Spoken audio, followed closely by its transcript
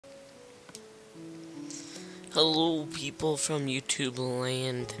Hello, people from YouTube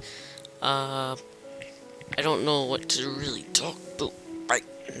land. I don't know what to really talk about right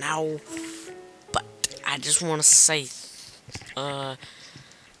now, but I just want to say, uh,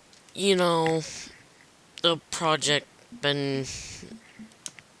 you know, the project been.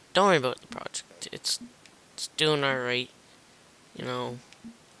 Don't worry about the project. It's doing alright. You know,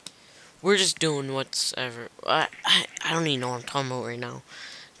 we're just doing what's ever. I don't even know what I'm talking about right now,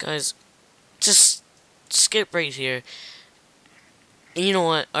 guys. Just skip right here. And you know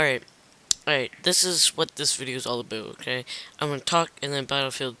what? Alright. Alright, this is what this video is all about, okay? I'm gonna talk and then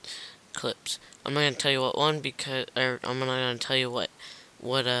Battlefield clips. I'm not gonna tell you what one because, or I'm not gonna tell you what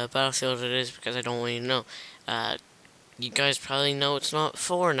Battlefield it is because I don't want you to know. You guys probably know it's not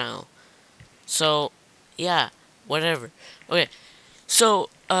 4 now. So, yeah, whatever. Okay, so,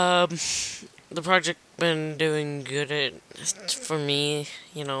 the project been doing good for me,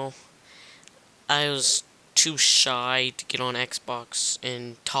 you know. I was too shy to get on Xbox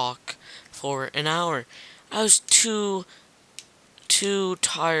and talk for an hour. I was too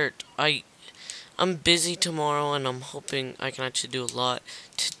tired. I'm busy tomorrow and I'm hoping I can actually do a lot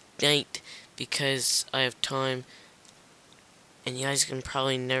tonight because I have time. And you guys can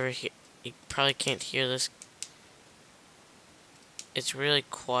probably never hear. You probably can't hear this. It's really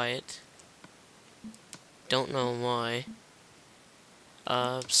quiet. Don't know why.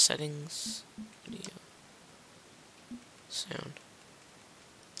 Settings, video, sound.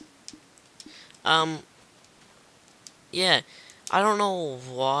 Yeah, I don't know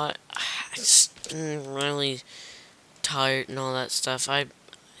what. I just been really tired and all that stuff. I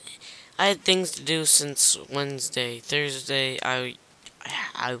had things to do since Wednesday. Thursday, I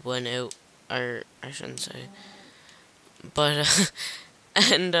went out, or I shouldn't say, but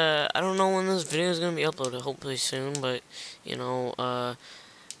and I don't know when this video is gonna be uploaded. Hopefully soon, but you know,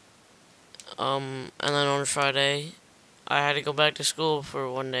 and then on Friday, I had to go back to school for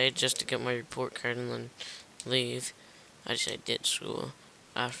one day just to get my report card and then leave. Actually, I did school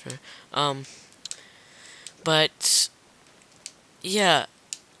after. But yeah,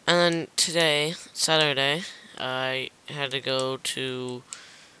 and then today, Saturday, I had to go to.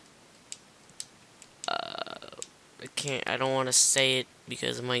 I don't want to say it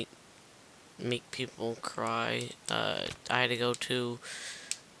because it might make people cry. I had to go to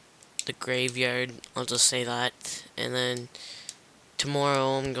the graveyard. I'll just say that, and then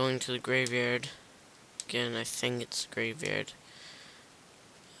tomorrow I'm going to the graveyard. Again, I think it's the graveyard.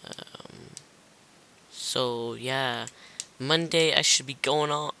 So yeah, Monday I should be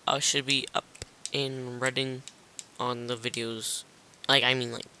going on. I should be up in Reading on the videos. I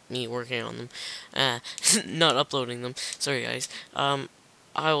mean, like me working on them, not uploading them. Sorry, guys. I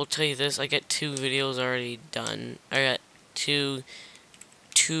will tell you this: I get 2 videos already done. I got two.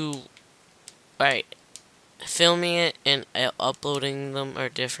 Right, filming it and uploading them are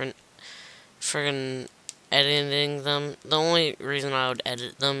different. Friggin' editing them. The only reason I would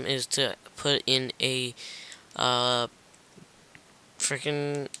edit them is to put in a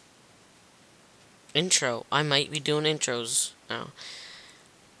freaking intro. I might be doing intros now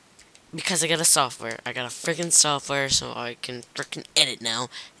because I got a software. I got a freaking software, so I can freaking edit now,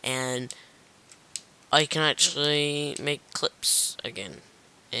 and I can actually make clips again.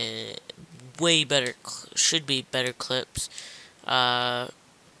 Way better, should be better clips.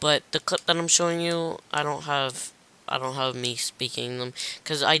 But the clip that I'm showing you, I don't have me speaking them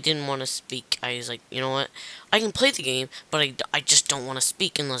because I didn't want to speak. I was like, you know what, I can play the game, but I just don't want to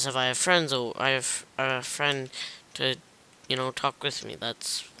speak unless if I have friends or I have a friend to, you know, talk with me.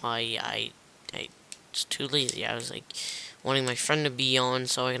 That's why I was too lazy. I was like wanting my friend to be on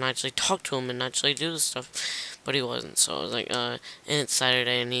so I can actually talk to him and actually do the stuff, but he wasn't. So I was like, and it's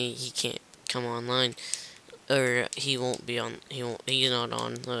Saturday and he can't come online. Or he won't be on. He's not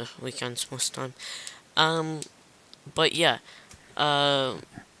on the weekends most time. But yeah. I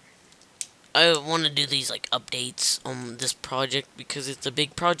want to do these like updates on this project because it's a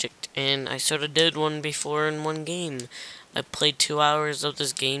big project, and I sort of did one before in one game. I played 2 hours of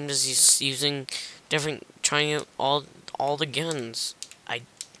this game just using trying out all the guns. I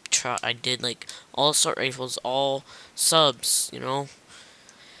did like all assault rifles, all subs. You know,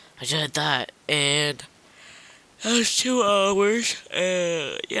 I did that, and that was 2 hours.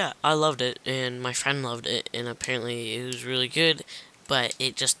 Yeah, I loved it, and my friend loved it, and apparently it was really good. But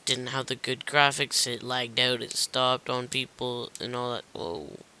it just didn't have the good graphics. It lagged out. It stopped on people and all that.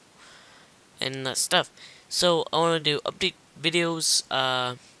 Whoa, and that stuff. So I want to do update videos.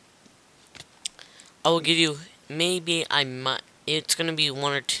 I will give you maybe It's gonna be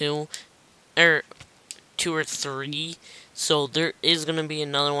 1 or 2, or 2 or 3. So there is gonna be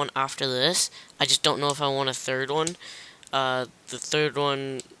another one after this. I just don't know if I want a third one. The third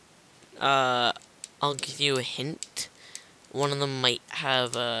one, I'll give you a hint. One of them might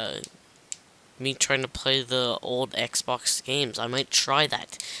have me trying to play the old Xbox games. I might try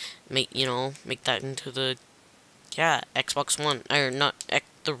that. Make that into the Xbox One, or not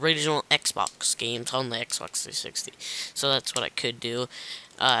the original Xbox games on the Xbox 360. So that's what I could do.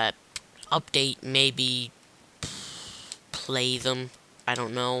 Update, maybe play them. I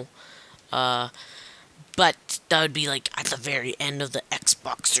don't know. But that would be like at the very end of the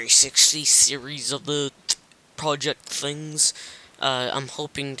Xbox 360 series of the project things. I'm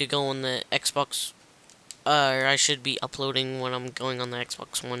hoping to go on the Xbox, or I should be uploading when I'm going on the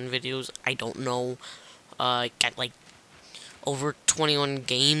Xbox One videos. I don't know. I got like over 21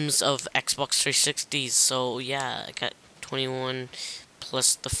 games of Xbox 360s, so yeah, I got 21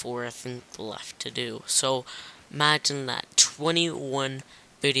 plus the 4 I think left to do. So imagine that, 21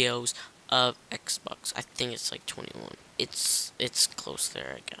 videos of Xbox. I think it's like 21. It's close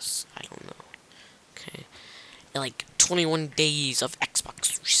there, I guess. I don't know. Okay. Like 21 days of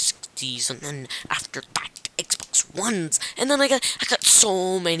Xbox 360s, and then after that Xbox Ones, and then I got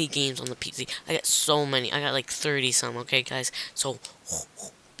so many games on the PC. I got so many. I got like 30 some. Okay, guys. So,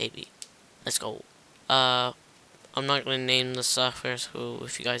 baby, let's go. I'm not gonna name the software. So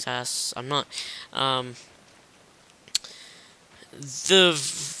if you guys ask, I'm not. The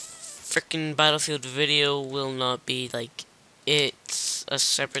freaking Battlefield video will not be like. It's a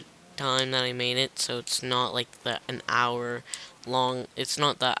separate time that I made it, so it's not like an hour long. It's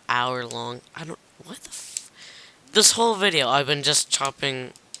not that hour long. I don't. What the this whole video, I've been just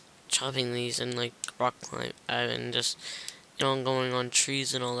chopping these and like rock climb. I've been just, going on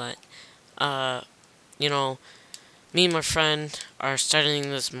trees and all that. Me and my friend are starting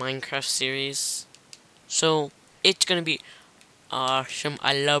this Minecraft series, so it's gonna be awesome.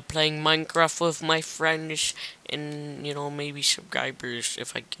 I love playing Minecraft with my friends and, maybe subscribers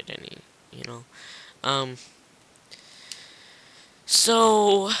if I get any,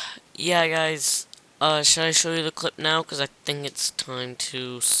 So, yeah, guys. Should I show you the clip now? Because I think it's time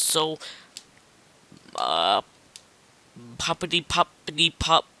to. So, poppity poppity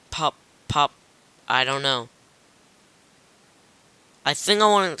pop pop pop. I don't know. I think I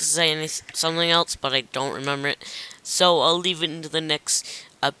wanted to say something else, but I don't remember it. So I'll leave it into the next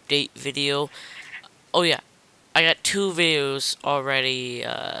update video. Oh yeah, I got 2 videos already,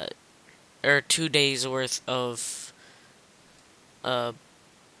 or 2 days worth of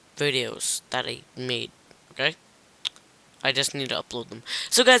videos that I made. Okay, I just need to upload them.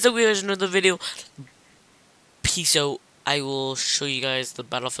 So guys, I hope you guys enjoyed the video. Peace out. I will show you guys the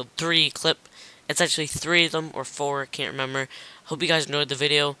Battlefield 3 clip. It's actually 3 of them, or 4, I can't remember. Hope you guys enjoyed the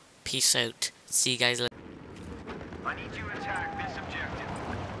video. Peace out. See you guys later. I need you to attack this objective.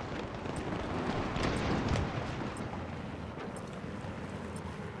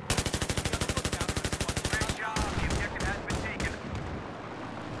 Great job. The objective has been taken.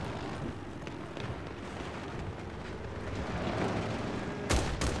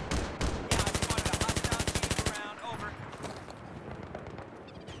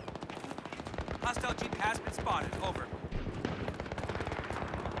 Hostile jeep has been spotted. Over.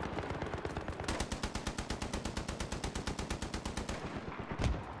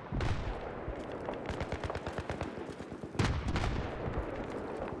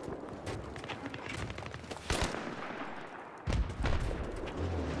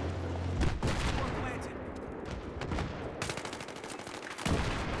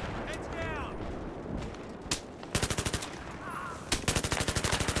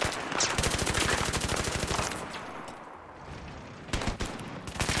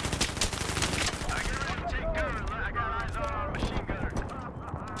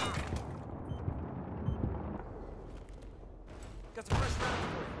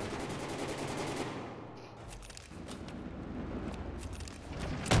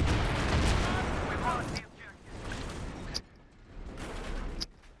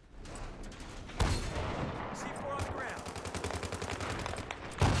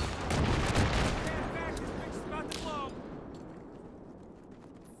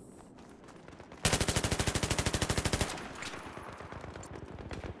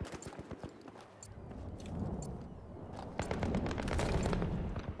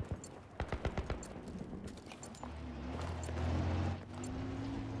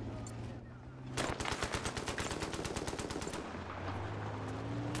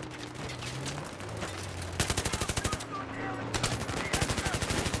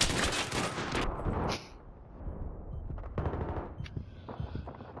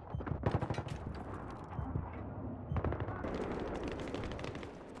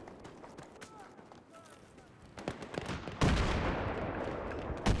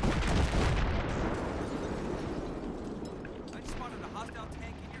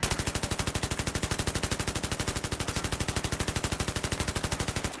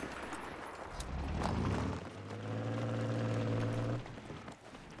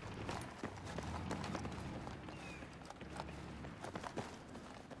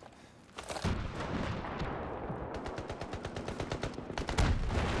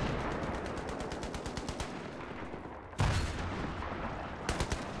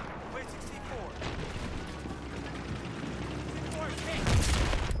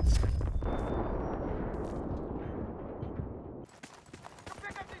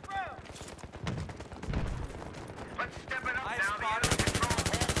 spotted.